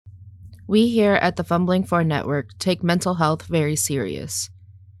We here at the Fumbling For Network take mental health very serious.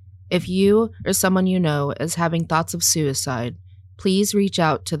 If you or someone you know is having thoughts of suicide, please reach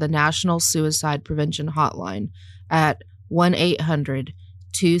out to the National Suicide Prevention Hotline at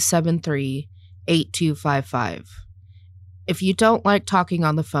 1-800-273-8255. If you don't like talking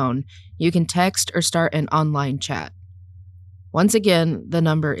on the phone, you can text or start an online chat. Once again, the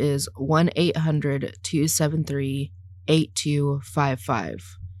number is 1-800-273-8255.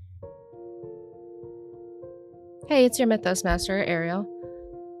 Hey, it's your Mythos Master, Ariel.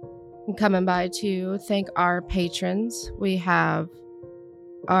 I'm coming by to thank our patrons. We have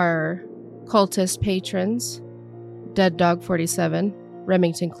our cultist patrons, Dead Dog 47,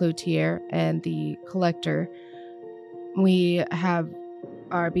 Remington Cloutier, and the Collector. We have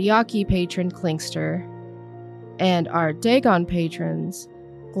our Biyaki patron, Klinkster, and our Dagon patrons,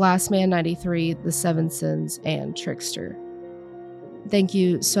 Glassman93, The Seven Sins, and Trickster. Thank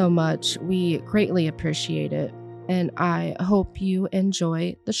you so much. We greatly appreciate it, and I hope you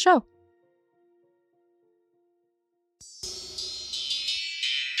enjoy the show.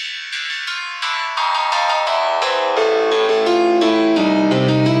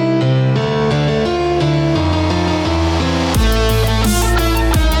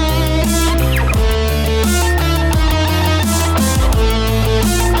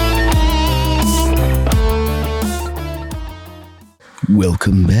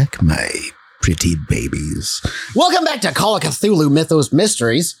 Welcome back, my pretty babies. Welcome back to Call of Cthulhu Mythos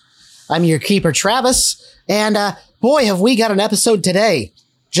Mysteries. I'm your keeper, Travis, and boy, have we got an episode today.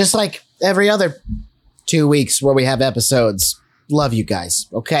 Just like every other 2 weeks where we have episodes. Love you guys.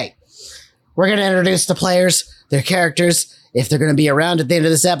 Okay. We're going to introduce the players, their characters, if they're going to be around at the end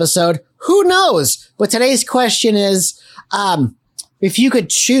of this episode. Who knows? But today's question is, if you could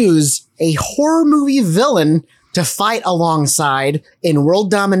choose a horror movie villain to fight alongside in world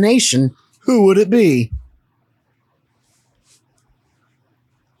domination, who would it be?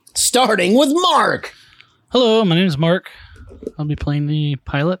 Starting with Mark. Hello, my name is Mark. I'll be playing the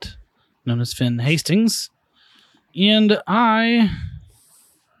pilot, known as Finn Hastings. And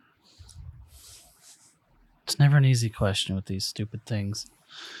it's never an easy question with these stupid things.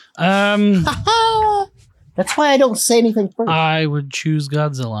 That's why I don't say anything first. I would choose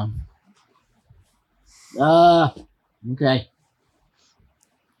Godzilla. Okay.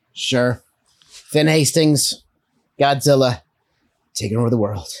 Sure. Finn Hastings, Godzilla, taking over the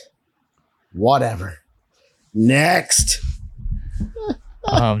world. Whatever. Next.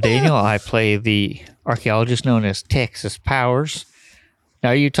 Daniel, I play the archaeologist known as Texas Powers.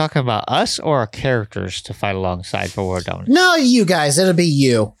 Now, are you talking about us or our characters to fight alongside for world dominance? No, you guys. It'll be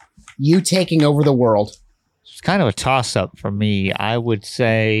you. You taking over the world. It's kind of a toss-up for me. I would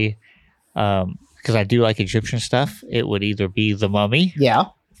say, because I do like Egyptian stuff, it would either be the Mummy. Yeah.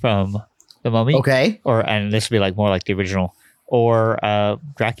 From the Mummy. Okay. And this would be like more like the original. Or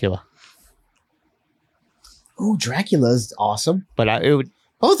Dracula. Oh, Dracula's awesome. But it would...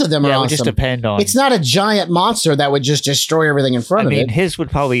 Both of them are awesome. It would just depend on... It's not a giant monster that would just destroy everything in front of it. I mean, his would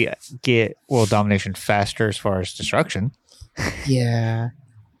probably get world domination faster as far as destruction. Yeah.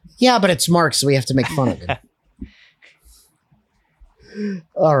 Yeah, but it's Mark, so we have to make fun of it.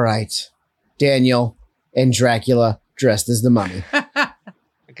 All right. Daniel and Dracula dressed as the Mummy. I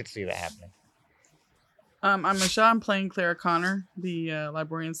could see that happening. I'm Michelle. I'm playing Clara Connor, the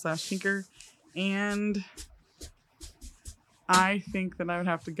librarian / tinker. And I think that I would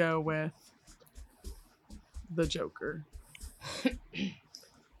have to go with the Joker.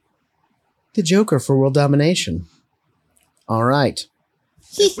 The Joker for world domination. All right.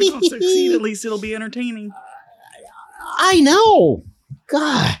 If we don't succeed, at least it'll be entertaining. I know.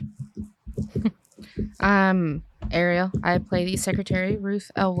 God. Ariel. I play the secretary, Ruth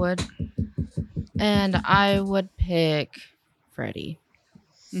Elwood. And I would pick Freddy.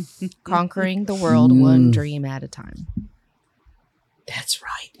 Conquering the world one dream at a time. That's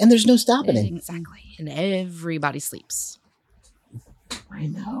right. And there's no stopping it. Exactly. And everybody sleeps. I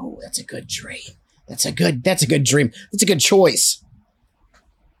know. That's a good dream. That's a good dream. That's a good choice.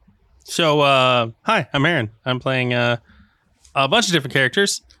 So, hi, I'm Aaron. I'm playing a bunch of different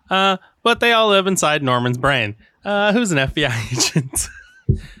characters, but they all live inside Norman's brain, who's an FBI agent.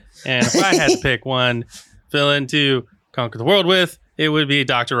 And if I had to pick one villain to conquer the world with, it would be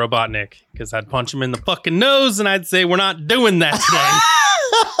Dr. Robotnik, because I'd punch him in the fucking nose and I'd say, we're not doing that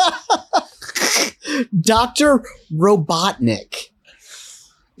today. Dr. Robotnik.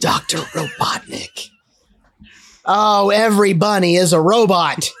 Dr. Robotnik. Oh, every bunny is a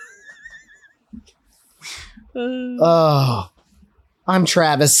robot. Oh, I'm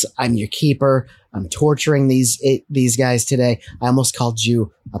Travis. I'm your keeper. I'm torturing these guys today. I almost called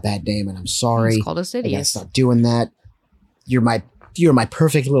you a bad name, and I'm sorry. It's called us I gotta idiots. stop doing that. You're my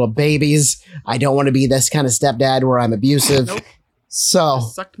perfect little babies. I don't want to be this kind of stepdad where I'm abusive. Nope. So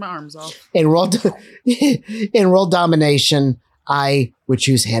Sucked my arms off. in roll domination, I would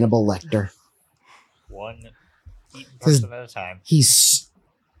choose Hannibal Lecter. One eating person at a time. He's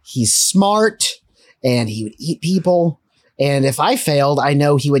smart, and he would eat people. And if I failed, I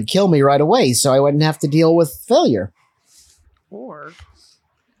know he would kill me right away, so I wouldn't have to deal with failure. Or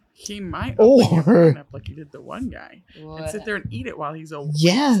he might open your wine up like you did the one guy and sit there and eat it while he's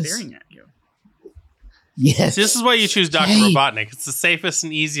staring at you. Yes. See, this is why you choose Dr. Hey. Robotnik. It's the safest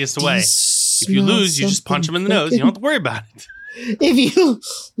and easiest Do you way. If you smell lose, you just punch him in the nose. You don't have to worry about it. If you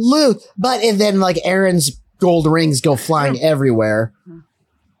lose, but and then like Aaron's gold rings go flying everywhere.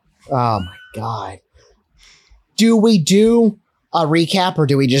 Oh my god! Do we do a recap or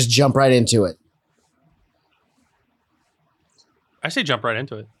do we just jump right into it? I say jump right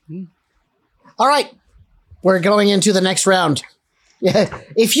into it. All right, we're going into the next round. Yeah,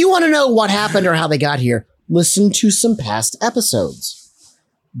 if you want to know what happened or how they got here, listen to some past episodes.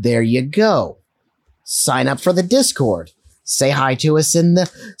 There you go. Sign up for the Discord. Say hi to us in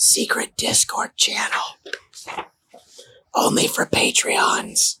the secret Discord channel. Only for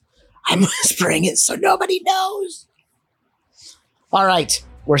Patreons. I'm whispering it so nobody knows. All right,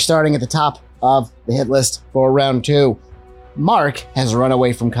 we're starting at the top of the hit list for round 2. Mark has run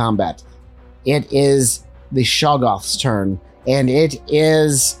away from combat. It is the Shoggoth's turn, and it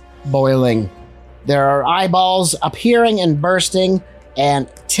is boiling. There are eyeballs appearing and bursting, and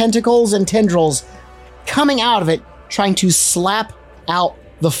tentacles and tendrils coming out of it, trying to slap out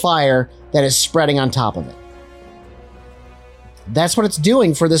the fire that is spreading on top of it. That's what it's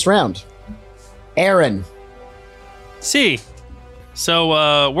doing for this round. Aaron. See.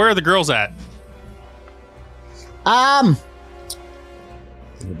 So, where are the girls at? They're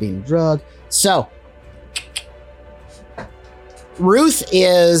being drugged. So, Ruth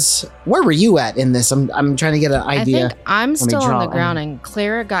is. Where were you at in this? I'm trying to get an idea. I think I'm still draw on the on- ground, and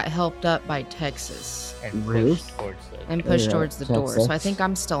Clara got helped up by Texas And Ruth? pushed towards the and pushed Yeah, towards the door. Texas. So I think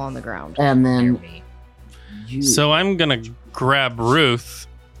I'm still on the ground. And near then me. you. So I'm going to grab Ruth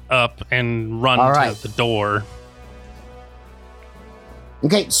up and run All right. to the door.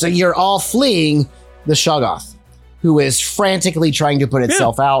 Okay, so you're all fleeing the Shoggoth, who is frantically trying to put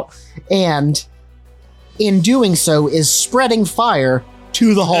itself out, and in doing so is spreading fire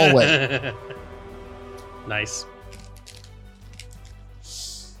to the hallway. Nice.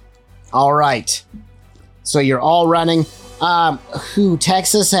 All right. So you're all running.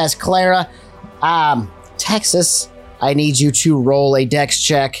 Texas has Clara. Texas, I need you to roll a dex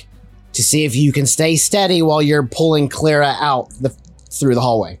check to see if you can stay steady while you're pulling Clara out through the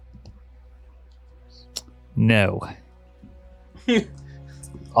hallway. No.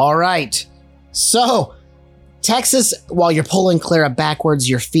 All right. So, Texas, while you're pulling Clara backwards,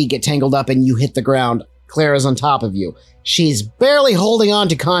 your feet get tangled up and you hit the ground. Clara's on top of you. She's barely holding on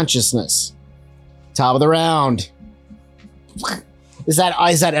to consciousness. Top of the round. Is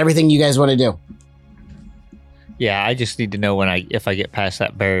that everything you guys want to do? Yeah, I just need to know if I get past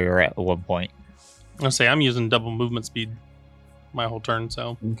that barrier at one point. I'll say I'm using double movement speed my whole turn,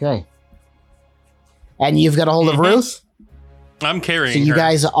 so Okay. And you've got a hold of Mhm. Ruth? I'm carrying So you her.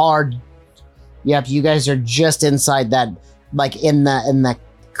 guys are... Yep, you guys are just inside that, like in the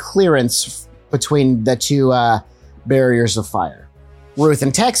clearance between the two barriers of fire. Ruth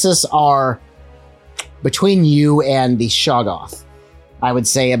and Texas are between you and the Shoggoth. I would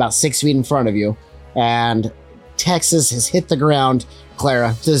say about 6 feet in front of you. And Texas has hit the ground.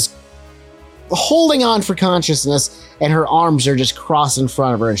 Clara is holding on for consciousness, and her arms are just crossed in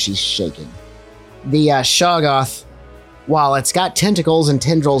front of her, and she's shaking. The Shoggoth, while it's got tentacles and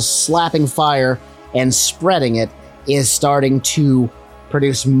tendrils slapping fire and spreading it, is starting to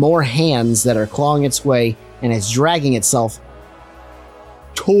produce more hands that are clawing its way, and it's dragging itself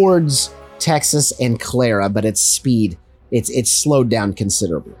towards Texas and Clara, but its speed, it's slowed down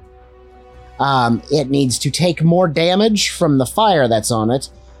considerably. It needs to take more damage from the fire that's on it.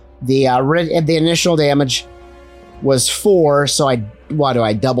 The initial damage was 4, so I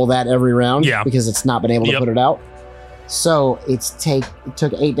double that every round? Yeah. Because it's not been able to Yep. put it out. So it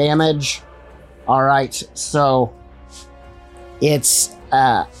took 8 damage. All right, so its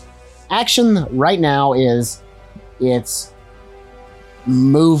action right now is it's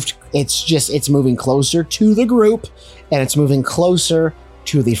moved. It's moving closer to the group, and it's moving closer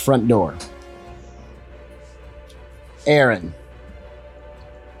to the front door. Aaron.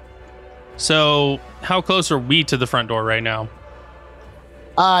 So how close are we to the front door right now?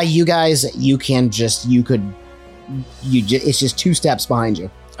 You guys, it's just 2 steps behind you.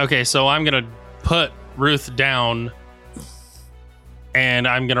 Okay, so I'm gonna put Ruth down, and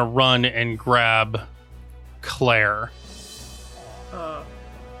I'm gonna run and grab Claire.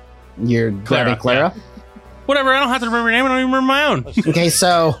 You're grabbing Clara? Yeah. Whatever, I don't have to remember her name. I don't even remember my own. Okay,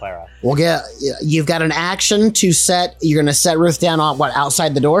 so you've got an action to set. You're going to set Ruth down on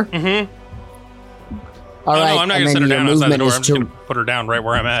outside the door? Mm-hmm. All right. No, I'm not going to set her down outside the door. I'm just going to put her down right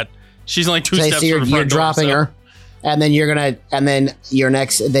where I'm at. She's only 2 steps from the front door. You're dropping her, and then your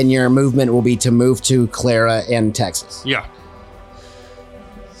movement will be to move to Clara in Texas. Yeah.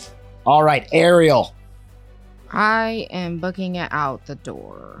 All right, Ariel. I am booking it out the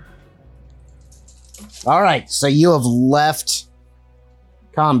door. All right, so you have left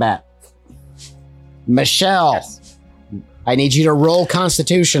combat. Michelle, Yes. I need you to roll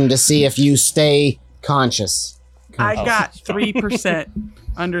Constitution to see if you stay conscious. I got 3%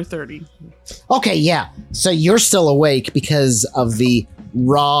 under 30. Okay, yeah. So you're still awake because of the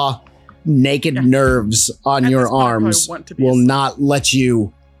raw, naked nerves on At your this point, I probably arms want to be will asleep. not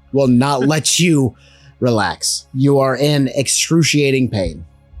let you relax. You are in excruciating pain.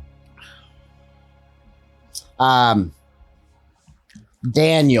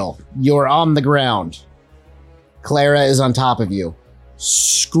 Daniel, you're on the ground. Clara is on top of you,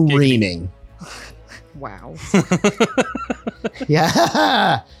 screaming. Wow.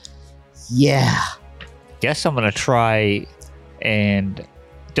 Yeah. Yeah. Guess I'm gonna try. And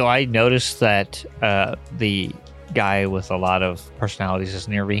do I notice that the guy with a lot of personalities is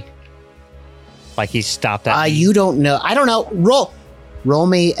near me? Like he stopped at me? You don't know. I don't know. Roll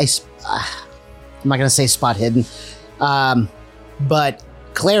me a. I'm not gonna say spot hidden, but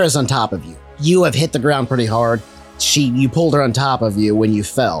Clara's on top of you. You have hit the ground pretty hard. You pulled her on top of you when you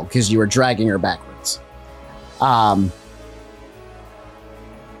fell because you were dragging her backwards. I'm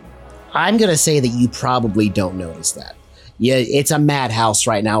gonna say that you probably don't notice that. Yeah, it's a madhouse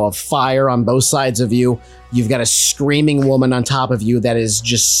right now of fire on both sides of you. You've got a screaming woman on top of you that is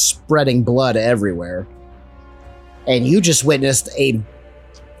just spreading blood everywhere. And you just witnessed a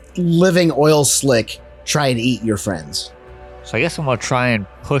living oil slick try to eat your friends. So I guess I'm gonna try and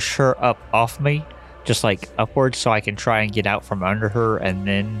push her up off me, just like upwards, so I can try and get out from under her, and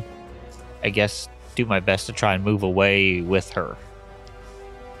then I guess do my best to try and move away with her.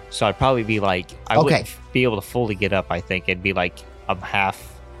 So I'd probably be like, I wouldn't be able to fully get up. I think it'd be like I'm half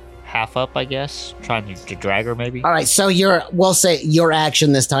up, I guess, trying to drag her maybe. All right, so we'll say your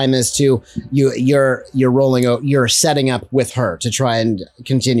action this time is to you're setting up with her to try and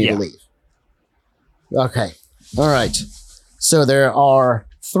continue to leave. Okay, all right. So there are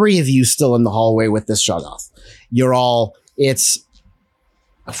 3 of you still in the hallway with this Shoggoth. You're all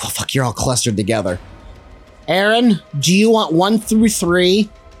clustered together. Aaron, do you want 1 through 3,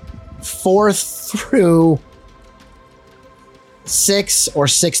 4 through 6, or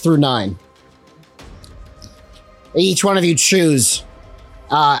 6 through 9? Each one of you choose.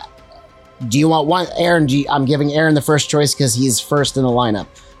 Do you want one? Aaron, I'm giving Aaron the first choice because he's first in the lineup.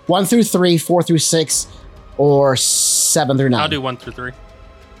 1 through 3, 4 through 6, or 7 through 9? I'll do 1 through 3.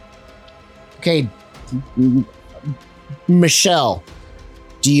 Okay. Michelle,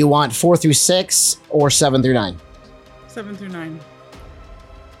 do you want 4 through 6 or 7 through 9? 7 through 9.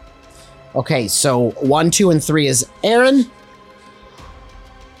 Okay, so 1, 2, and 3 is Aaron.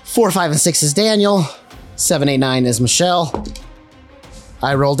 4, 5, and 6 is Daniel. 7, 8, 9 is Michelle.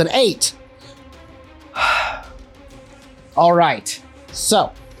 I rolled an 8. All right,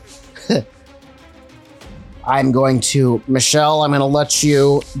 so Michelle, I'm going to let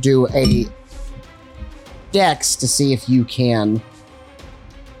you do a dex to see if you can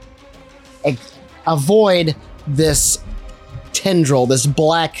avoid this tendril, this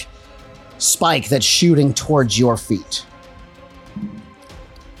black spike that's shooting towards your feet.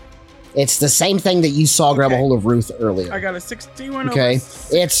 It's the same thing that you saw grab a hold of Ruth earlier. I got a 61 Okay, over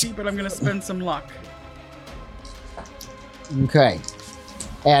 60, but I'm going to spend some luck. Okay.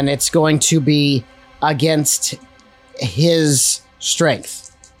 And it's going to be against his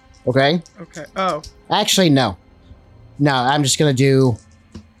strength. Okay? Okay. Oh. Actually, no. No, I'm just going to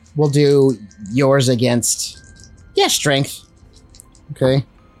we'll do yours against, strength. Okay.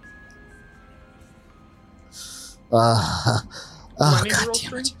 God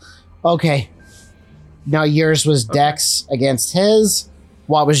damn it. Okay. Now yours was dex against his.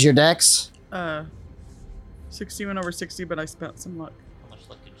 What was your dex? 61 over 60, but I spent some luck. How much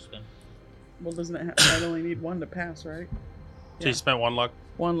luck did you spend? Well, doesn't it I only need 1 to pass, right? So you spent 1 luck.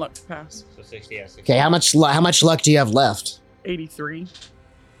 1 luck to pass. So 60, yeah, 60. Okay, how much luck do you have left? 83.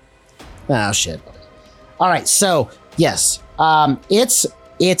 Oh, Oh, shit. All right, so, yes.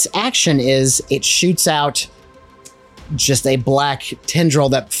 its action is it shoots out just a black tendril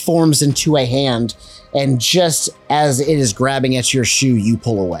that forms into a hand, and just as it is grabbing at your shoe, you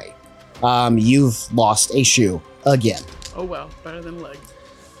pull away. You've lost a shoe again. Oh well, better than leg.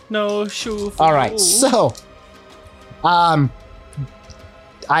 No shoe. All right, so I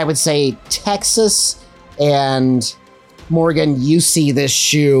would say Texas and Morgan, you see this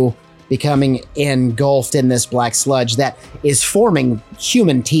shoe becoming engulfed in this black sludge that is forming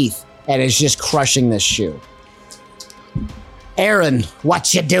human teeth and is just crushing this shoe. Aaron,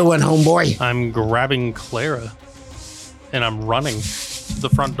 what you doing, homeboy? I'm grabbing Clara, and I'm running to the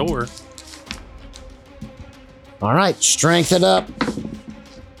front door. All right, strength it up.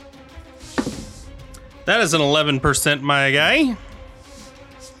 That is an 11%, my guy.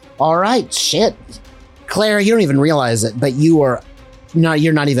 All right, shit. Clara, you don't even realize it, but you're not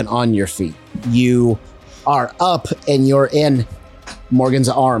even on your feet. You are up and you're in Morgan's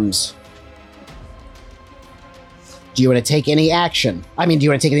arms. Do you want to take any action? I mean, do you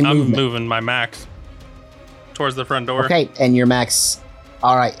want to take any movement? I'm moving my max towards the front door. Okay, and your max,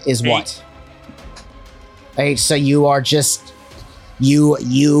 all right, is 8. what? 8, so you are just, you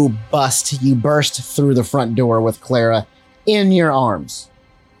burst through the front door with Clara in your arms.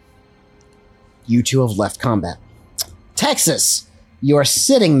 You two have left combat. Texas, you are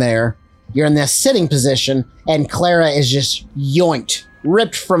sitting there, you're in this sitting position, and Clara is just yoinked,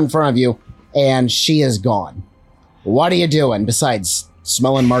 ripped from in front of you, and she is gone. What are you doing besides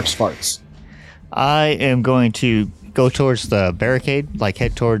smelling Mark's farts? I am going to go towards the barricade, like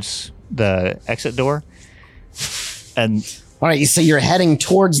head towards the exit door. And all right, so you're heading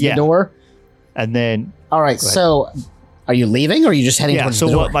towards the door? And then... All right, so are you leaving or are you just heading towards the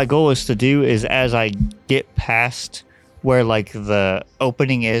door? So what my goal is to do is as I get past where like the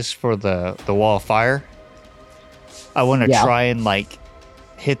opening is for the wall of fire, I want to try and like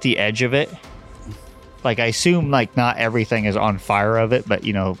hit the edge of it. Like I assume like not everything is on fire of it, but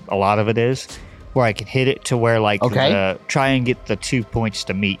you know, a lot of it is, where I can hit it to where like try and get the 2 points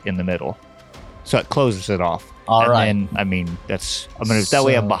to meet in the middle. So it closes it off. All right. And then, I mean, that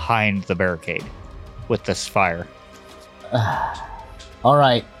way I'm behind the barricade with this fire. All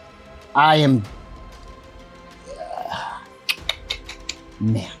right. I am...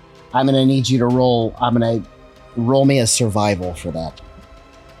 man, I'm going to need you to roll... I'm going to roll me a survival for that.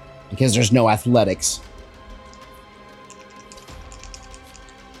 Because there's no athletics.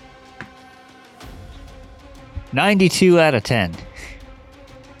 $92 out of 10.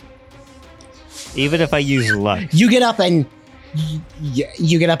 Even if I use luck. You get up and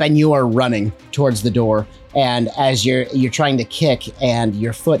you are running towards the door, and as you're trying to kick and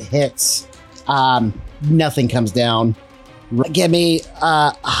your foot hits, nothing comes down. Give me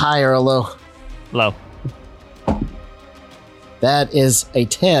high or a low. Low. That is a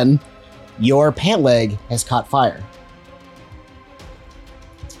 10. Your pant leg has caught fire.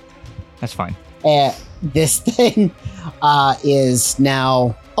 That's fine. This thing is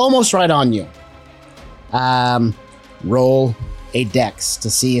now almost right on you. Roll a dex to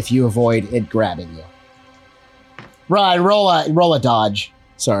see if you avoid it grabbing you. Right, roll a dodge.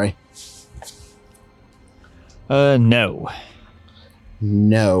 Sorry. No.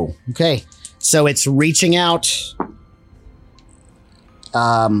 No. Okay. So it's reaching out.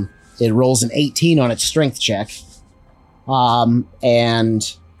 It rolls an 18 on its strength check.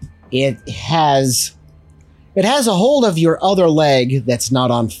 And it has a hold of your other leg that's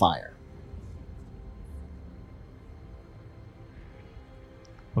not on fire.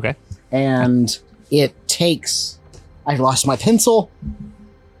 Okay. And it takes... I lost my pencil.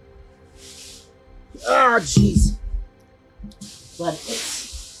 Oh, jeez. But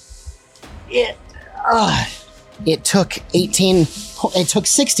it took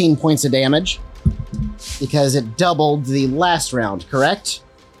 16 points of damage because it doubled the last round, correct?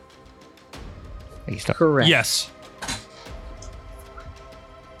 Correct. Yes.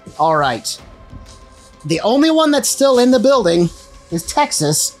 All right. The only one that's still in the building is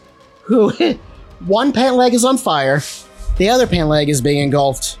Texas, who one pant leg is on fire, the other pant leg is being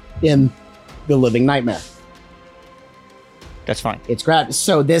engulfed in the living nightmare. That's fine. It's grabbed.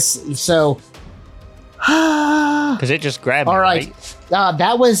 So because it just grabbed me. All right.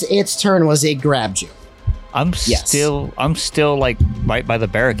 That was its turn. Was it grabbed you? I'm still like right by the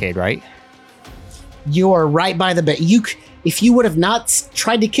barricade, right? You are right by the if you would have not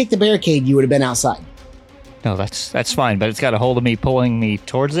tried to kick the barricade, you would have been outside. No, that's fine, but it's got a hold of me, pulling me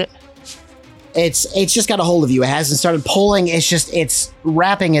towards it. It's just got a hold of you. It hasn't started pulling. It's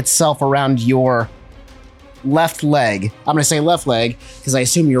wrapping itself around your left leg. I'm going to say left leg because I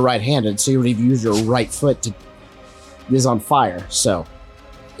assume you're right-handed, so you would have used your right foot to... It is on fire, so...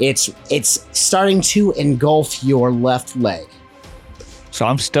 It's starting to engulf your left leg. So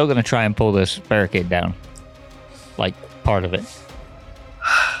I'm still going to try and pull this barricade down. Like, part of it.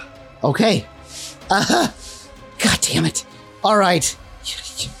 Okay. God damn it. All right.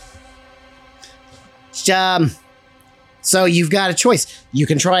 So you've got a choice. You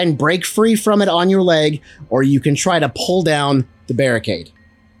can try and break free from it on your leg, or you can try to pull down the barricade.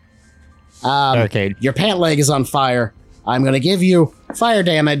 Barricade. Your pant leg is on fire. I'm going to give you fire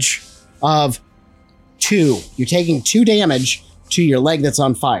damage of 2. You're taking 2 damage to your leg that's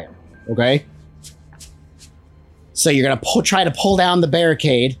on fire. Okay? So you're going to try to pull down the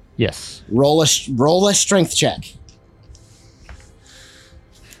barricade. Yes. Roll a strength check.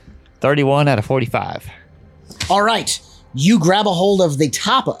 31 out of 45. All right. You grab a hold of the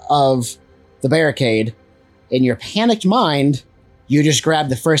top of the barricade. In your panicked mind, you just grabbed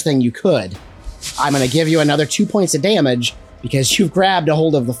the first thing you could. I'm going to give you another 2 points of damage because you've grabbed a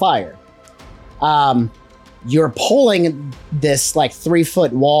hold of the fire. You're pulling this like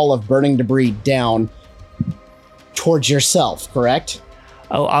 3-foot wall of burning debris down towards yourself, correct?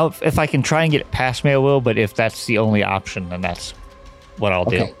 Oh, if I can try and get it past me, I will. But if that's the only option, then that's what I'll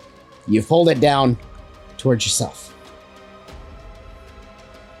do. You've pulled it down towards yourself.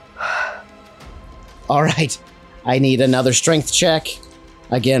 All right. I need another strength check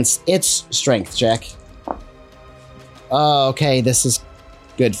against its strength check. Okay, this is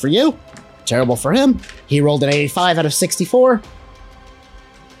good for you. Terrible for him. He rolled an 85 out of 64.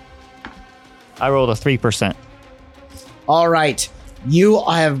 I rolled a 3%. All right. You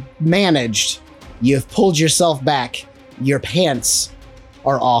have managed. You've pulled yourself back. Your pants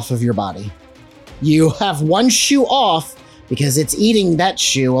are off of your body. You have one shoe off because it's eating that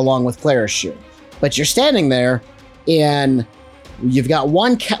shoe along with Clara's shoe. But you're standing there in... You've got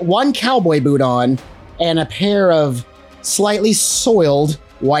one cowboy boot on and a pair of slightly soiled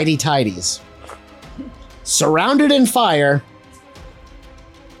whitey-tighties. Surrounded in fire,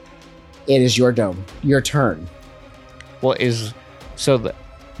 it is your turn. Well, so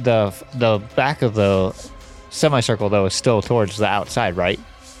the back of the semicircle though is still towards the outside, right?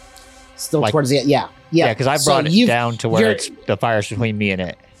 Still towards the yeah. Yeah, because I brought it down to where the fire's between me and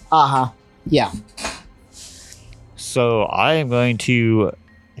it. Yeah. So I am going to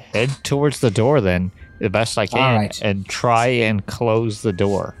head towards the door then, the best I can, and try and close the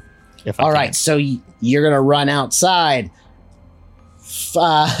door. If I can. Right, so you're gonna run outside.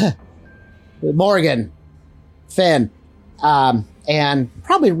 Morgan, Finn, and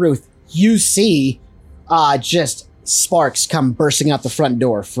probably Ruth. You see, just sparks come bursting out the front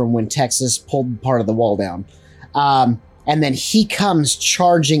door from when Texas pulled part of the wall down, and then he comes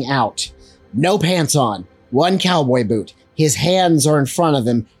charging out, no pants on. One cowboy boot. His hands are in front of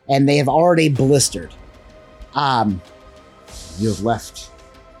him, and they have already blistered. You have left.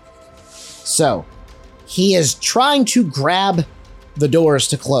 So, he is trying to grab the doors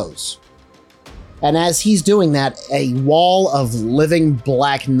to close. And as he's doing that, a wall of living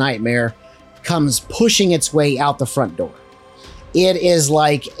black nightmare comes pushing its way out the front door. It is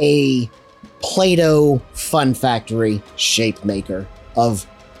like a Play-Doh Fun Factory shape maker of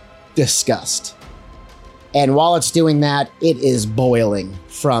disgust. And while it's doing that, it is boiling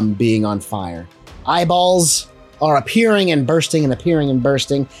from being on fire. Eyeballs are appearing and bursting and appearing and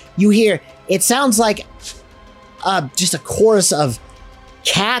bursting. You hear, it sounds like just a chorus of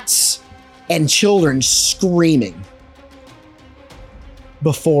cats and children screaming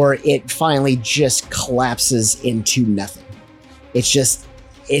before it finally just collapses into nothing. It's just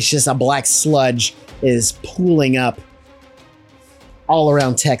a black sludge is pooling up all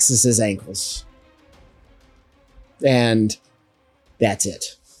around Texas's ankles. And that's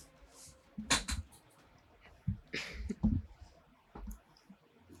it.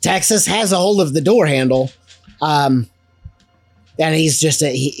 Texas has a hold of the door handle, and he's just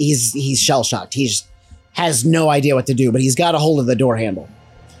he's shell shocked. He just has no idea what to do, but he's got a hold of the door handle.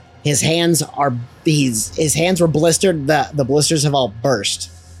 His hands were blistered. The blisters have all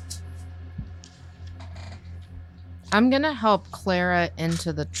burst. I'm gonna help Clara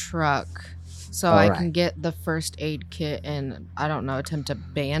into the truck so I can get the first aid kit and, I don't know, attempt to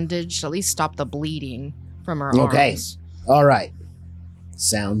bandage, at least stop the bleeding from her arms. All right.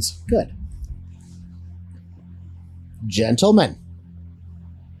 Sounds good. Gentlemen.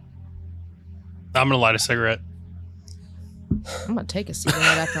 I'm going to light a cigarette. I'm going to take a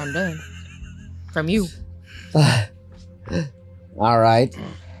cigarette after I'm done. From you. All right.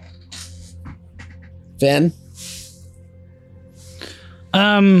 Finn?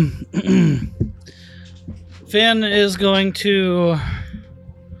 Finn is going to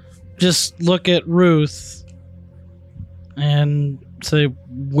just look at Ruth and say,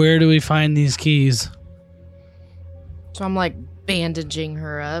 where do we find these keys? So I'm like bandaging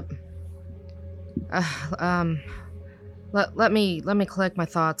her up. Let me collect my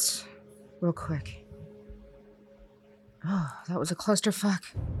thoughts real quick. Oh, that was a clusterfuck.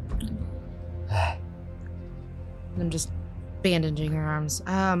 I'm just bandaging her arms.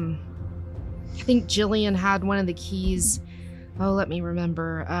 I think Jillian had one of the keys. Oh, let me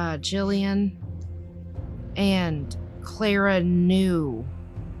remember. Jillian and Clara knew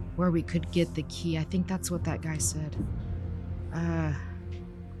where we could get the key. I think that's what that guy said. I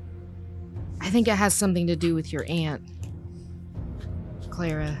think it has something to do with your aunt,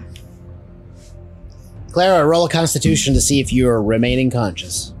 Clara. Clara, roll a constitution to see if you are remaining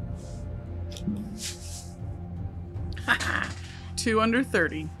conscious. 2 under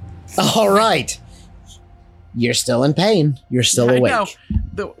 30. All right. You're still in pain. You're still awake. I know.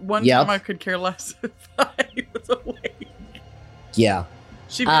 The one time I could care less if I was awake. Yeah.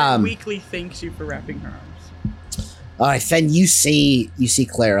 She very weakly thanks you for wrapping her arms. All right, then you see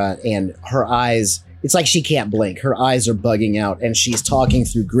Clara, and her eyes, it's like she can't blink. Her eyes are bugging out, and she's talking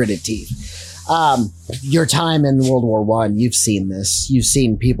through gritted teeth. Your time in World War I, you've seen this. You've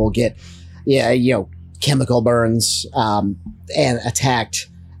seen people get, chemical burns, and attacked,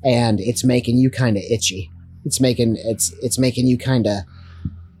 and it's making you kind of itchy. It's making you kind of.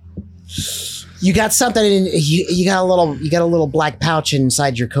 You got something in you got a little black pouch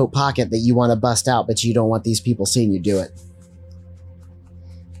inside your coat pocket that you want to bust out, but you don't want these people seeing you do it.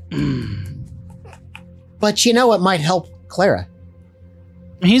 But you know what might help Clara?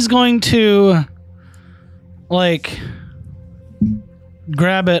 He's going to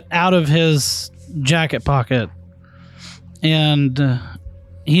grab it out of his jacket pocket, and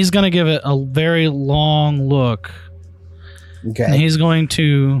he's going to give it a very long look. Okay. And he's going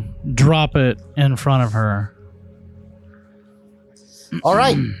to drop it in front of her. All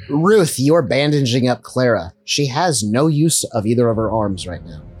right, Ruth, you're bandaging up Clara. She has no use of either of her arms right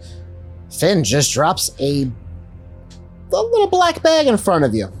now. Finn just drops a little black bag in front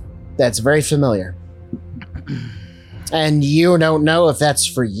of you that's very familiar. And you don't know if that's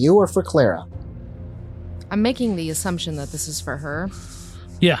for you or for Clara. I'm making the assumption that this is for her.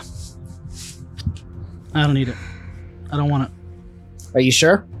 Yeah. I don't need it. I don't want it. Are you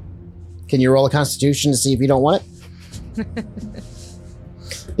sure? Can you roll a constitution to see if you don't want it?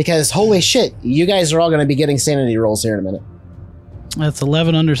 Because holy shit, you guys are all going to be getting sanity rolls here in a minute. That's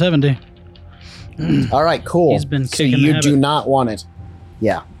 11 under 70. All right, cool. He's been so kicking you the do habit. not want it.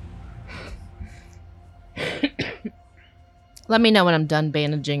 Yeah. Let me know when I'm done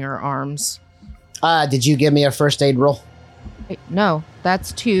bandaging her arms. Did you give me a first aid roll? Wait, no,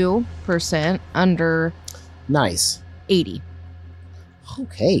 that's 2% under Nice. 80.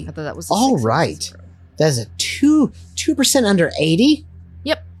 Okay. I thought that was All right. That's a 2% under 80?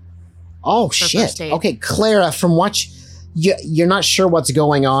 Yep. Oh, For shit. first aid. Okay, Clara, from what you're not sure what's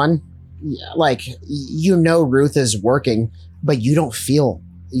going on. Like, you know Ruth is working, but you don't feel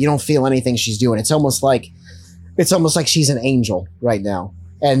anything she's doing. It's almost like she's an angel right now.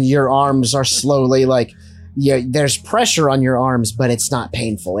 And your arms are slowly there's pressure on your arms, but it's not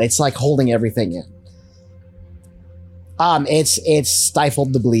painful. It's like holding everything in. It's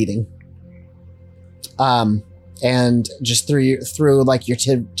stifled the bleeding. And just through your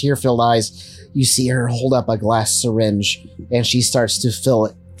tear-filled eyes, you see her hold up a glass syringe, and she starts to fill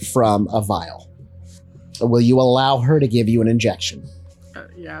it from a vial. Will you allow her to give you an injection?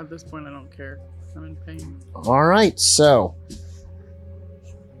 Yeah, at this point, I don't care. I'm in pain. All right, so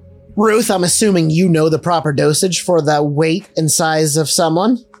Ruth, I'm assuming you know the proper dosage for the weight and size of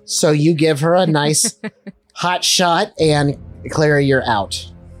someone, so you give her a nice hot shot, and Clara, you're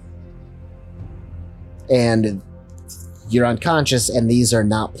out. And you're unconscious, and these are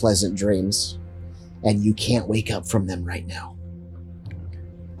not pleasant dreams. And you can't wake up from them right now.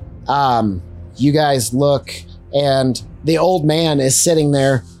 You guys look, and the old man is sitting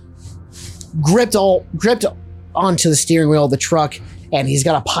there, gripped onto the steering wheel of the truck, and he's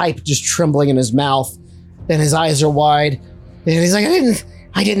got a pipe just trembling in his mouth, and his eyes are wide, and he's like,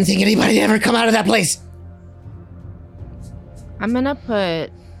 I didn't think anybody'd ever come out of that place. I'm gonna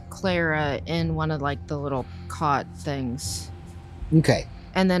put Clara in one of the little cot things. Okay.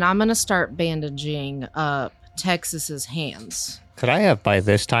 And then I'm gonna start bandaging up Texas's hands. Could I have by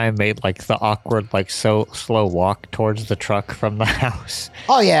this time made the awkward, so slow walk towards the truck from the house?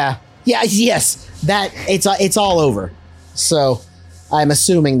 Oh yeah. Yes. That it's all over. So I'm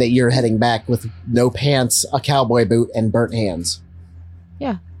assuming that you're heading back with no pants, a cowboy boot, and burnt hands.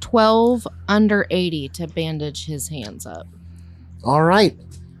 Yeah, 12 under 80 to bandage his hands up. All right.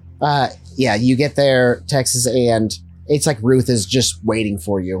 Yeah, you get there, Texas, and it's like Ruth is just waiting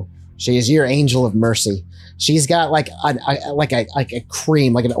for you. She is your angel of mercy. She's got like a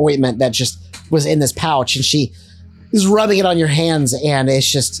cream, like an ointment that just was in this pouch, and she is rubbing it on your hands, and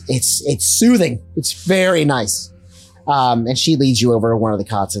it's soothing. It's very nice. And she leads you over to one of the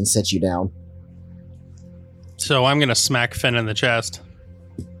cots and sits you down. So I'm gonna smack Finn in the chest,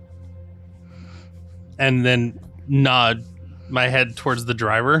 and then nod my head towards the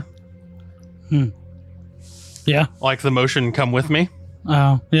driver. Yeah. Like the motion come with me.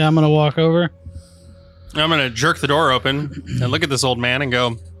 Oh, yeah, I'm going to walk over. I'm going to jerk the door open and look at this old man and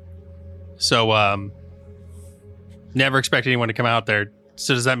go, so, never expect anyone to come out there.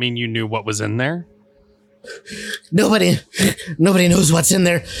 So does that mean you knew what was in there? Nobody knows what's in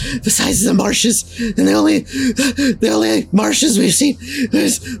there besides the marshes. And the only marshes we've seen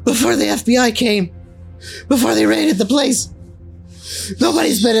is before the FBI came, before they raided the place.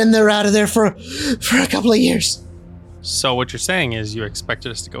 Nobody's been in there or out of there for a couple of years. So what you're saying is you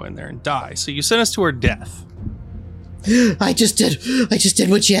expected us to go in there and die. So you sent us to our death. I just did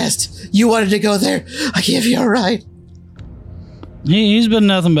what you asked. You wanted to go there. I gave you a ride. He's been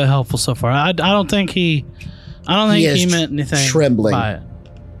nothing but helpful so far. I don't think he meant anything trembling by it.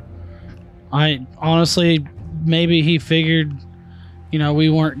 I honestly, maybe he figured, we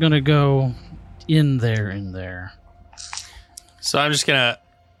weren't going to go in there. So I'm just gonna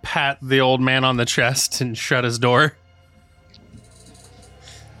pat the old man on the chest and shut his door.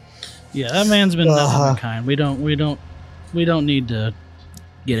 Yeah, that man's been nothing but kind. We don't need to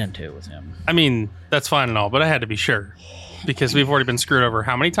get into it with him. I mean, that's fine and all, but I had to be sure because we've already been screwed over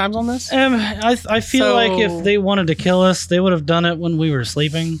how many times on this? I feel like if they wanted to kill us, they would have done it when we were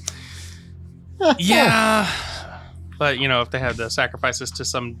sleeping. Yeah. But, if they had to sacrifice us to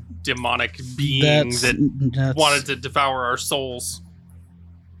some demonic being that wanted to devour our souls.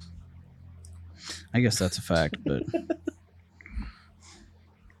 I guess that's a fact, but...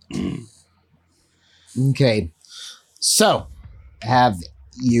 Okay. So, have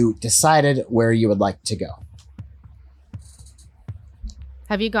you decided where you would like to go?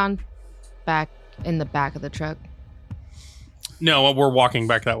 Have you gone back in the back of the truck? No, we're walking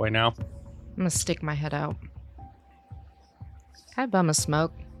back that way now. I'm going to stick my head out. Can I bum a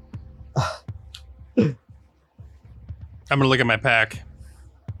smoke? I'm going to look at my pack.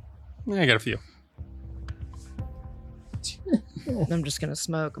 I got a few. I'm just going to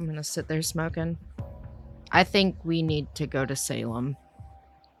smoke. I'm going to sit there smoking. I think we need to go to Salem.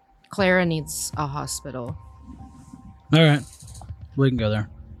 Clara needs a hospital. All right. We can go there.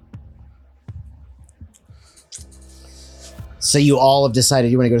 So you all have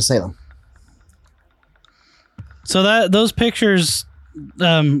decided you want to go to Salem? So those pictures,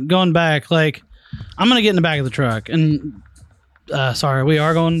 going back, like, I'm going to get in the back of the truck. And, sorry, we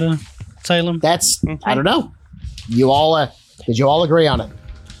are going to Salem? That's, I don't know. You all, did you all agree on it?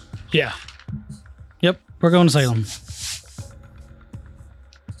 Yeah. Yep, we're going to Salem.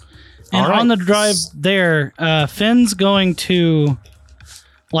 And on the drive there, Finn's going to,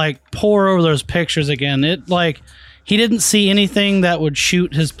 pour over those pictures again. He didn't see anything that would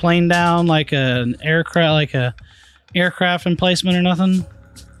shoot his plane down, like an aircraft emplacement or nothing?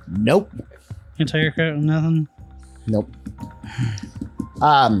 Nope. Anti-aircraft, nothing? Nope.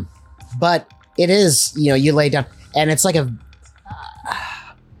 But it is, you lay down, and it's like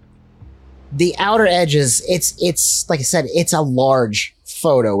the outer edges, it's like I said, it's a large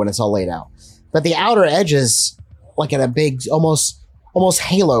photo when it's all laid out. But the outer edges, like in a big, almost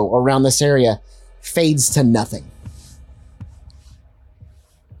halo around this area, fades to nothing.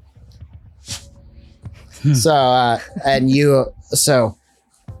 So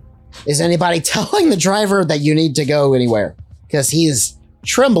is anybody telling the driver that you need to go anywhere? Because he's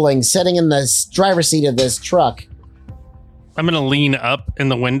trembling, sitting in the driver's seat of this truck. I'm going to lean up in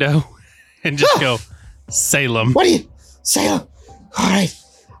the window and just go, Salem. What are you? Salem. All right.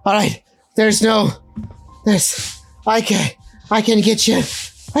 I can get you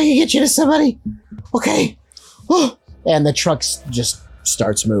to somebody. Okay. Oh. And the truck just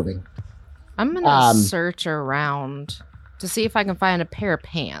starts moving. I'm going to search around to see if I can find a pair of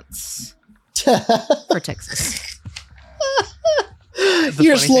pants for Texas.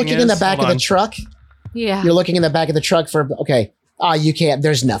 You're just looking in the back of the truck? Yeah. You're looking in the back of the truck for, okay. You can't,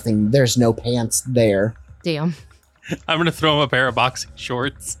 there's nothing. There's no pants there. Damn. I'm going to throw him a pair of boxing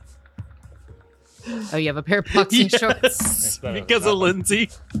shorts. Oh, you have a pair of boxing shorts? Because of Lindsay.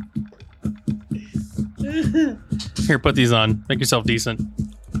 Here, put these on. Make yourself decent.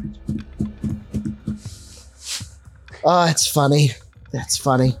 Oh, it's funny. That's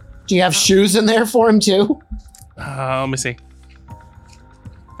funny. Do you have shoes in there for him too? Let me see.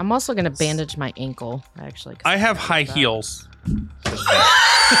 I'm also going to bandage my ankle, actually. I have high heels. Texas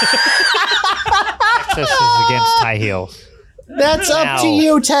is against high heels. That's up to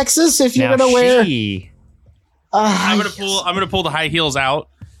you, Texas, if you're going to wear... I'm gonna pull the high heels out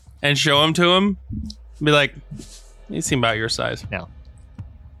and show them to him. Be like, "You seem about your size." No.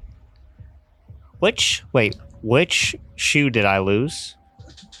 Which shoe did I lose?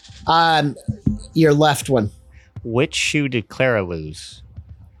 Your left one. Which shoe did Clara lose?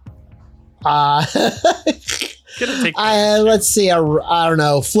 Let's see. I don't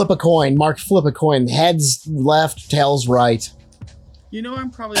know. Flip a coin. Mark, flip a coin. Heads left, tails right. You know I'm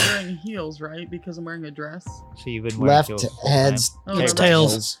probably wearing heels, right? Because I'm wearing a dress. So you've been wearing left, heels heads. It's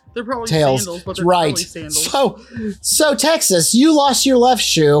tails. They're probably Tails. sandals, but they're Right. probably sandals. So Texas, you lost your left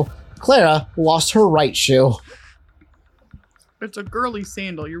shoe. Clara lost her right shoe. It's a girly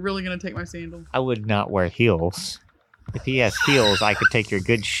sandal. You're really gonna take my sandal? I would not wear heels. If he has heels, I could take your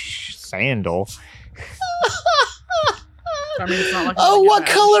good sandal. I mean, it's not like Oh, what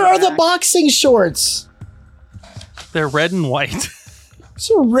color are the boxing shorts? They're red and white.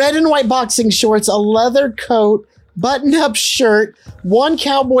 So red and white boxing shorts, a leather coat, button-up shirt, one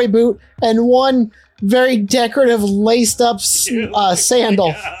cowboy boot, and one very decorative laced-up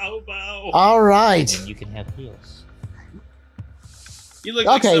sandal. All right. And you can have heels. You look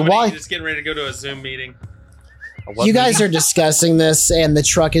like Okay, somebody why- just getting ready to go to a Zoom meeting. You guys are discussing this, and the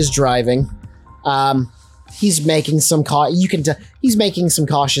truck is driving. He's making some he's making some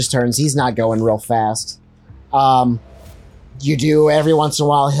cautious turns. He's not going real fast. You do every once in a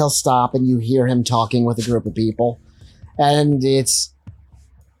while. He'll stop, and you hear him talking with a group of people, and it's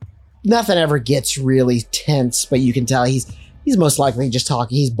nothing ever gets really tense. But you can tell he's most likely just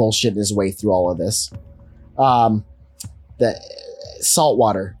talking. He's bullshitting his way through all of this. The salt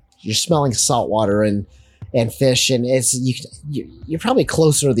water. You're smelling salt water and fish, and you're probably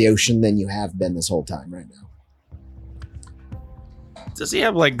closer to the ocean than you have been this whole time right now. Does he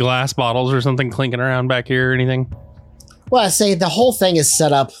have like glass bottles or something clinking around back here or anything? Well, I say the whole thing is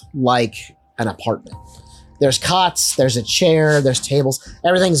set up like an apartment. There's cots, there's a chair, there's tables.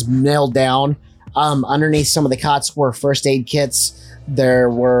 Everything's nailed down. Underneath some of the cots were first aid kits. There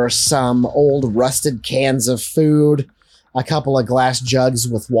were some old rusted cans of food, a couple of glass jugs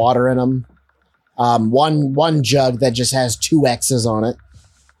with water in them. One jug that just has 2 X's on it.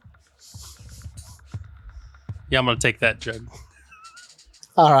 Yeah, I'm gonna take that jug.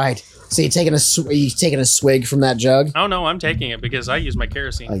 All right. So you taking a swig from that jug? Oh no, I'm taking it because I use my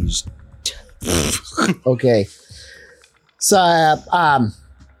kerosene. Okay. So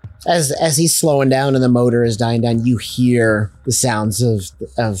as he's slowing down and the motor is dying down, you hear the sounds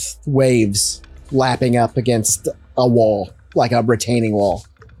of waves lapping up against a wall, like a retaining wall.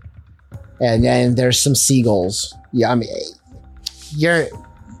 And then there's some seagulls. Yeah, I mean, you're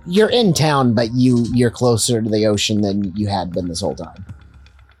in town, but you're closer to the ocean than you had been this whole time.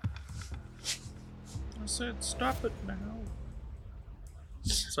 I said, stop it now.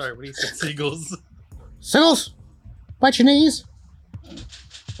 Sorry, what do you say, seagulls? Seagulls, bite your knees.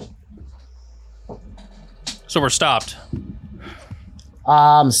 So we're stopped.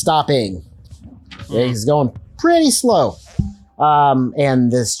 Stopping. He's going pretty slow. And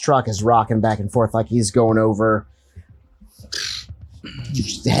this truck is rocking back and forth like he's going over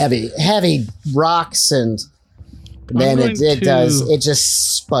heavy rocks, and then it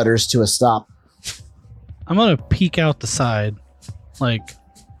just sputters to a stop. I'm gonna peek out the side, like.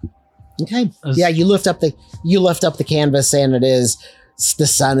 Okay. Yeah, you lift up the canvas, and the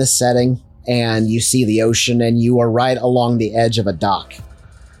sun is setting, and you see the ocean, and you are right along the edge of a dock.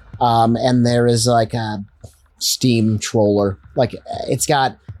 And there is like a steam troller, like it's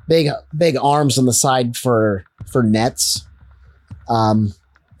got big arms on the side for nets. And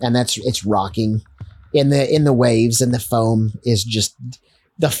it's rocking in the waves, and the foam is just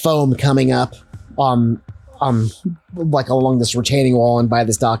the foam coming up like along this retaining wall and by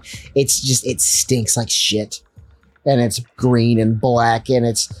this dock. It stinks like shit, and it's green and black, and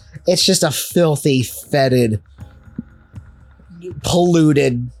it's just a filthy, fetid,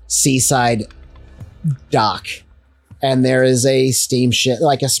 polluted seaside dock. And there is a steamship,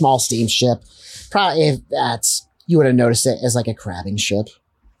 like a small steamship. Probably you would have noticed it as like a crabbing ship.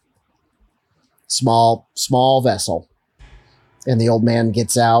 Small vessel. And the old man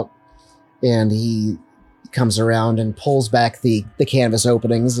gets out, and he comes around and pulls back the canvas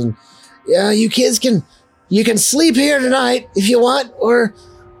openings, and you kids can sleep here tonight if you want, or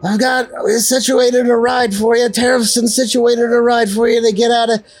I've got situated a ride for you. Tariffson situated a ride for you to get out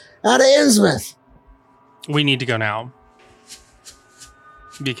of Innsmouth. We need to go now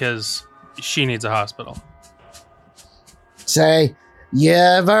because she needs a hospital. Say,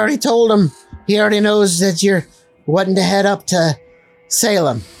 Yeah, I've already told him. He already knows that you're wanting to head up to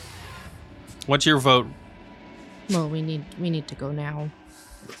Salem. What's your vote? Well, we need to go now.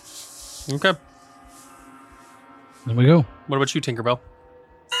 Okay. There we go. What about you, Tinkerbell?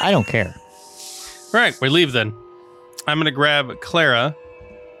 I don't care. Right, we leave then. I'm going to grab Clara,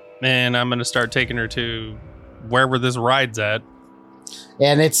 and I'm going to start taking her to wherever this ride's at.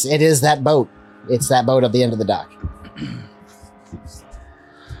 And it is that boat. It's that boat at the end of the dock.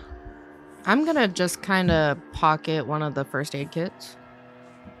 I'm gonna just kind of pocket one of the first aid kits.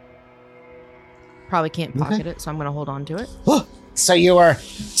 Probably can't pocket it, so I'm gonna hold on to it. So you are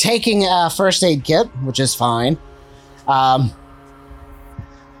taking a first aid kit, which is fine.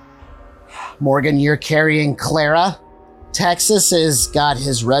 Morgan, you're carrying Clara. Texas has got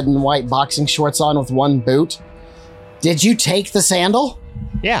his red and white boxing shorts on with one boot. Did you take the sandal?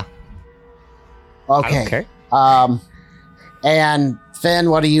 Yeah. Okay. I don't care. And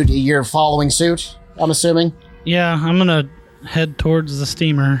Finn, what are you? You're following suit, I'm assuming? Yeah, I'm gonna head towards the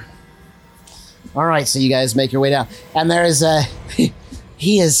steamer. All right, so you guys make your way down. And there is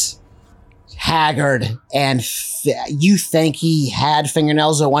he is haggard, and you think he had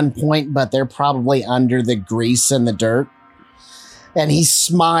fingernails at one point, but they're probably under the grease and the dirt. And he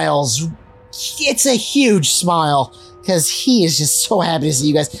smiles. It's a huge smile, because he is just so happy to see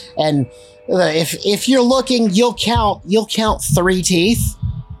you guys. And if you're looking, you'll count 3 teeth.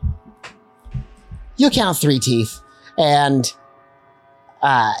 You'll count 3 teeth. And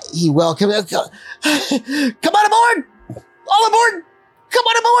he welcomes, come on aboard! All aboard! Come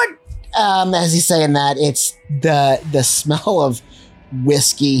on aboard! As he's saying that, it's the smell of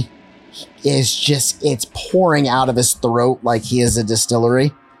whiskey is just, it's pouring out of his throat like he is a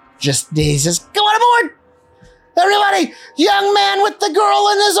distillery. He's just, come on aboard! Everybody, young man with the girl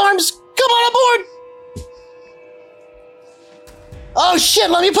in his arms, come on aboard! Oh shit,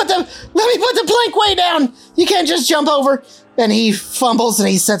 let me put the plank way down! You can't just jump over. And he fumbles and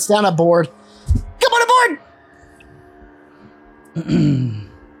he sets down a board. Come on aboard!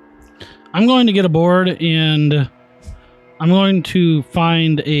 I'm going to get aboard and I'm going to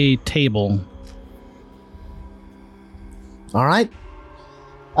find a table. All right.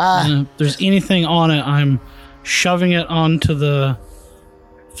 And if there's anything on it, I'm shoving it onto the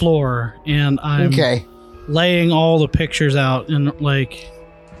floor and I'm laying all the pictures out in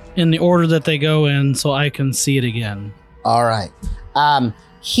the order that they go in so I can see it again. All right.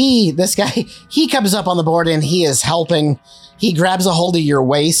 This guy comes up on the board and he is helping. He grabs a hold of your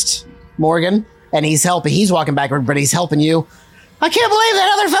waist, Morgan, and he's helping. He's walking backward, but he's helping you. I can't believe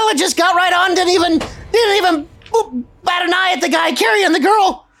that other fella just got right on. Didn't even bat an eye at the guy carrying the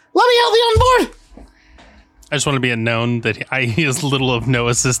girl. Let me help you on board. I just want to be known that he is little of no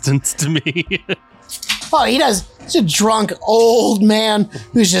assistance to me. Oh, he does. He's a drunk old man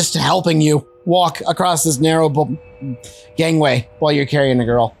who's just helping you walk across this narrow gangway while you're carrying the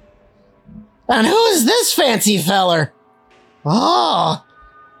girl. And who is this fancy feller? Oh,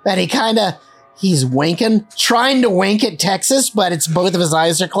 and he's winking, trying to wink at Texas, but it's both of his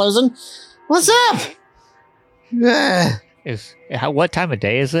eyes are closing. What's up? What time of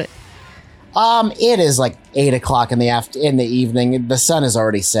day is it? It is like 8 o'clock in the evening. The sun is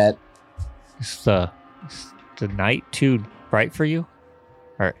already set. Is the night too bright for you?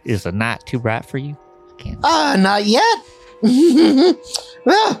 Or is the night too bright for you? Not yet.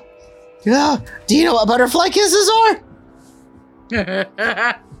 Well, do you know what butterfly kisses are?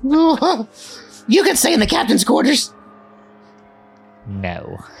 You can stay in the captain's quarters.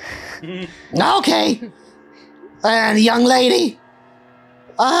 No. Okay. And young lady.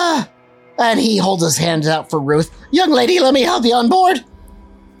 And he holds his hands out for Ruth. Young lady, let me help you on board.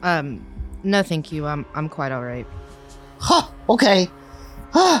 No, thank you. I'm quite all right. Huh, okay.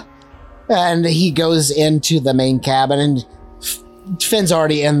 Huh. And he goes into the main cabin and Finn's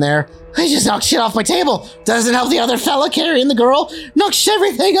already in there. I just knocked shit off my table. Doesn't help the other fella carrying the girl. Knocks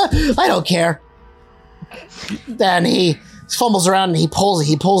everything up. I don't care. Then he fumbles around and he pulls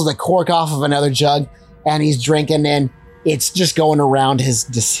the cork off of another jug and he's drinking and it's just going around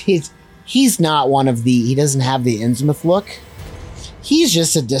he's not one of he doesn't have the Innsmouth look. He's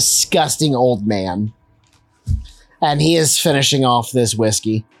just a disgusting old man. And he is finishing off this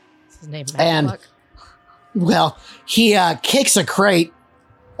whiskey. His name and well, he kicks a crate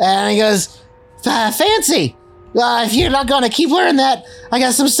and he goes, fancy. If you're not going to keep wearing that, I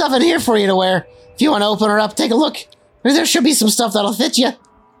got some stuff in here for you to wear. If you want to open her up, take a look. There should be some stuff that'll fit you.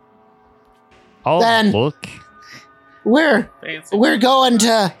 Oh, look. We're going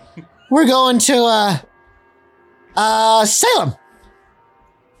to Salem.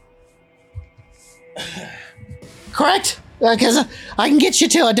 Correct? Because I can get you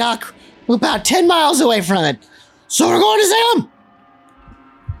to a dock about 10 miles away from it. So we're going to Salem?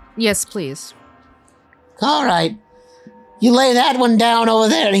 Yes, please. All right. You lay that one down over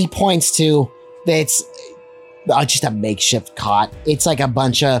there, and he points to, it's just a makeshift cot. It's like a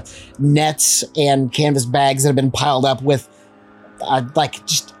bunch of nets and canvas bags that have been piled up with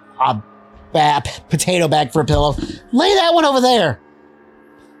just a potato bag for a pillow. Lay that one over there.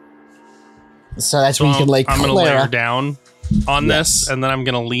 So that's where you can lay Clara. I'm going to lay her down on this, and then I'm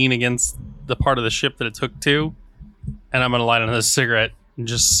going to lean against the part of the ship that it took to, and I'm going to light another cigarette and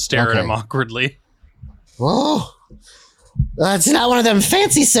just stare at him awkwardly. Oh, that's not one of them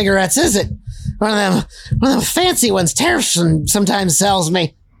fancy cigarettes, is it? One of them fancy ones Tariff sometimes sells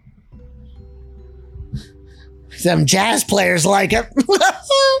me. Some jazz players like it.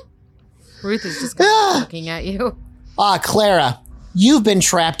 Ruth is just kind of looking at you. Clara, you've been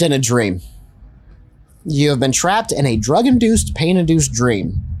trapped in a dream. You have been trapped in a drug-induced, pain-induced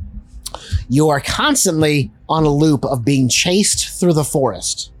dream. You are constantly on a loop of being chased through the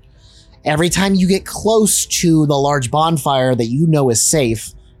forest. Every time you get close to the large bonfire that you know is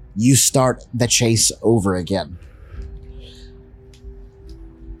safe, you start the chase over again.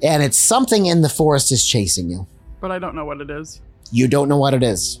 And it's something in the forest is chasing you. But I don't know what it is. You don't know what it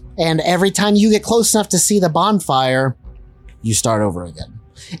is. And every time you get close enough to see the bonfire, you start over again.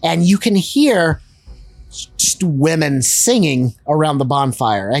 And you can hear just women singing around the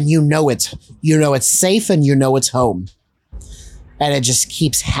bonfire, and you know it's safe, and you know it's home. And it just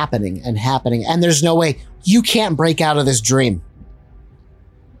keeps happening and happening. And there's no way you can't break out of this dream.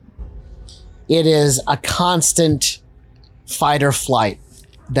 It is a constant fight or flight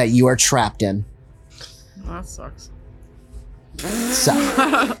that you are trapped in. Oh, that sucks. So,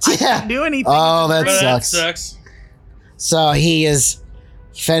 I can't do anything. Oh, that That sucks. sucks. So he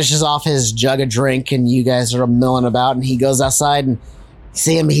finishes off his jug of drink, and you guys are milling about, and he goes outside, and you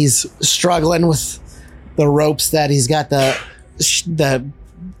see him, he's struggling with the ropes that he's got the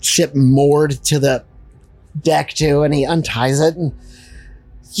ship moored to the deck to, and he unties it and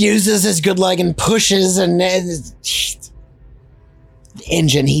uses his good leg and pushes, and the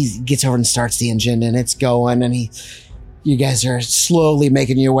engine, he gets over and starts the engine, and it's going, and you guys are slowly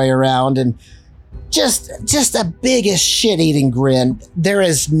making your way around, and just the biggest shit-eating grin. There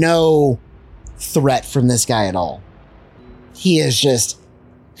is no threat from this guy at all. He is just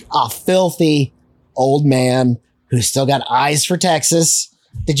a filthy old man who's still got eyes for Texas.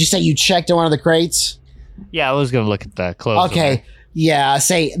 Did you say you checked on one of the crates? Yeah, I was going to look at the clothes. Okay. Yeah,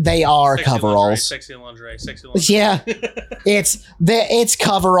 say they are Sexy coveralls. Sexy lingerie. Yeah. It's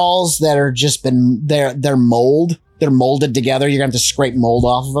coveralls that are just they're mold. They're molded together. You're going to have to scrape mold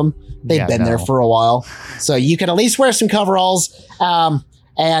off of them. They've been there for a while. So you can at least wear some coveralls.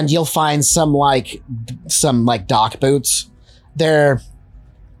 And you'll find some dock boots. They're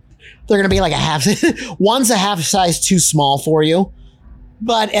going to be like one's a half size too small for you,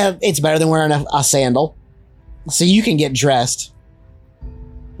 but it's better than wearing a sandal. So you can get dressed.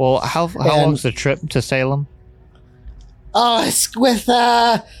 Well, how long's the trip to Salem? Oh, it's with,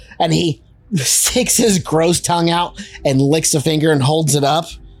 and he sticks his gross tongue out and licks a finger and holds it up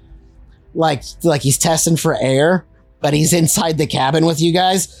like he's testing for air, but he's inside the cabin with you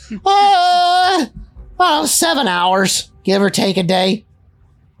guys. 7 hours, give or take a day.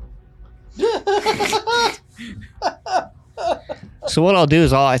 So what I'll do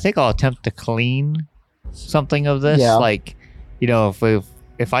is I think I'll attempt to clean something of this. Yeah. Like,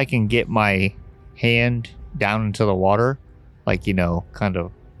 if I can get my hand down into the water, like, kind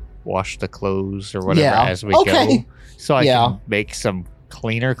of wash the clothes or whatever as we go. So I can make some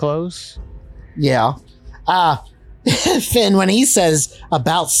cleaner clothes. Yeah. Finn, when he says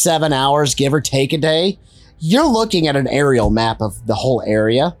about 7 hours, give or take a day, you're looking at an aerial map of the whole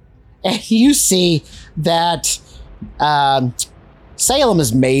area, and you see that Salem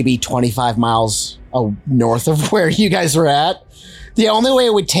is maybe 25 miles north of where you guys were at. The only way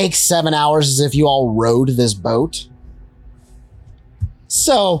it would take 7 hours is if you all rowed this boat.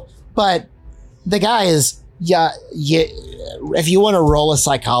 So, but the guy is, if you want to roll a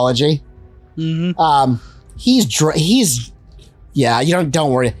psychology, don't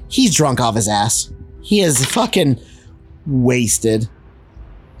worry. He's drunk off his ass. He is fucking wasted.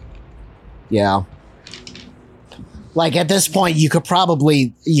 Yeah. Like at this point, you could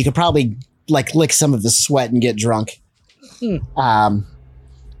probably like lick some of the sweat and get drunk.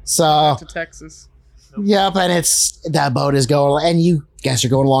 So to Texas. Yep, and that boat is going, and you guys are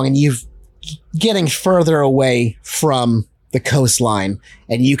going along, and you're getting further away from the coastline,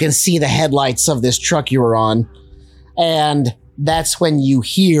 and you can see the headlights of this truck you were on, and that's when you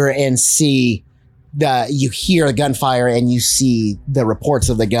hear and see you hear gunfire and you see the reports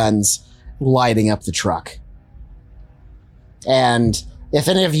of the guns lighting up the truck. And if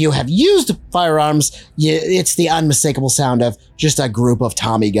any of you have used firearms, it's the unmistakable sound of just a group of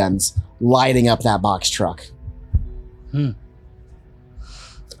Tommy guns lighting up that box truck.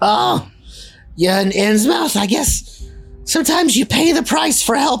 Oh, yeah, in Innsmouth, I guess sometimes you pay the price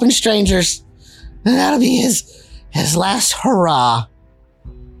for helping strangers. And that'll be his last hurrah.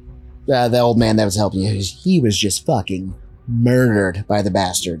 The old man that was helping you, he was just fucking murdered by the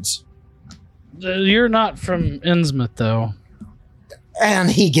bastards. You're not from Innsmouth, though.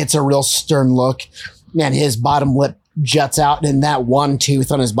 And he gets a real stern look. Man, his bottom lip juts out, and that one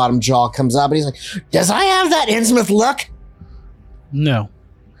tooth on his bottom jaw comes up, and he's like, does I have that Innsmouth look? No.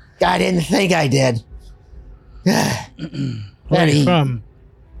 I didn't think I did. Where are you from?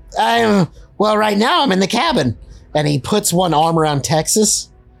 Well, right now I'm in the cabin. And he puts one arm around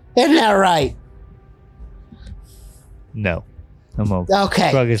Texas. Isn't that right? No. I'm gonna okay.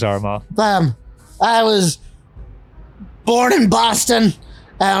 shrug his arm off. I was born in Boston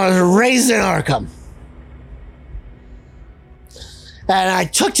and I was raised in Arkham. And I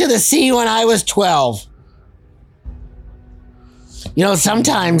took to the sea when I was 12. You know,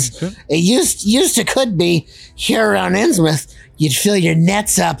 sometimes it used to could be here around Innsmouth, you'd fill your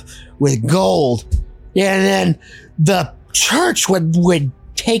nets up with gold. And then the church would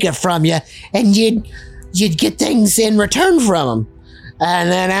take it from you and you'd get things in return from them.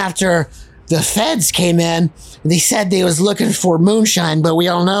 And then after the feds came in, they said they was looking for moonshine, but we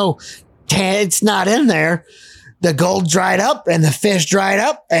all know it's not in there. The gold dried up and the fish dried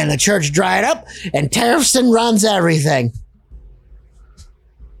up and the church dried up and Tariffson runs everything.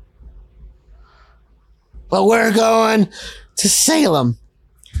 But we're going to Salem.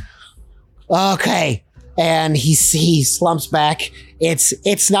 Okay. And he slumps back.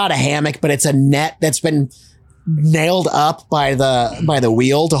 It's not a hammock, but it's a net that's been nailed up by the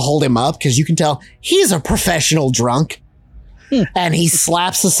wheel to hold him up, because you can tell he's a professional drunk. And he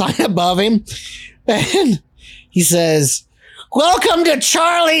slaps the sign above him and he says, welcome to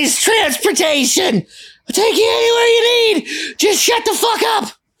Charlie's Transportation. I'll take you anywhere you need. Just shut the fuck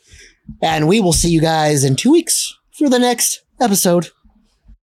up. And we will see you guys in 2 weeks for the next episode.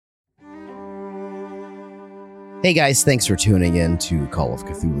 Hey guys, thanks for tuning in to Call of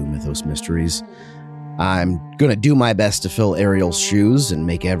Cthulhu Mythos Mysteries. I'm going to do my best to fill Ariel's shoes and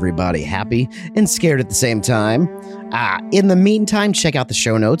make everybody happy and scared at the same time. In the meantime, check out the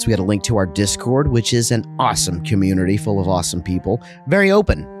show notes. We had a link to our Discord, which is an awesome community full of awesome people. Very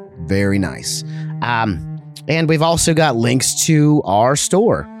open. Very nice. And we've also got links to our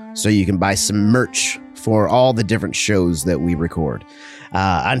store, so you can buy some merch for all the different shows that we record.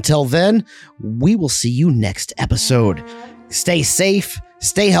 Until then, we will see you next episode. Stay safe,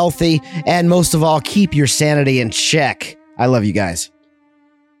 stay healthy, and most of all, keep your sanity in check. I love you guys.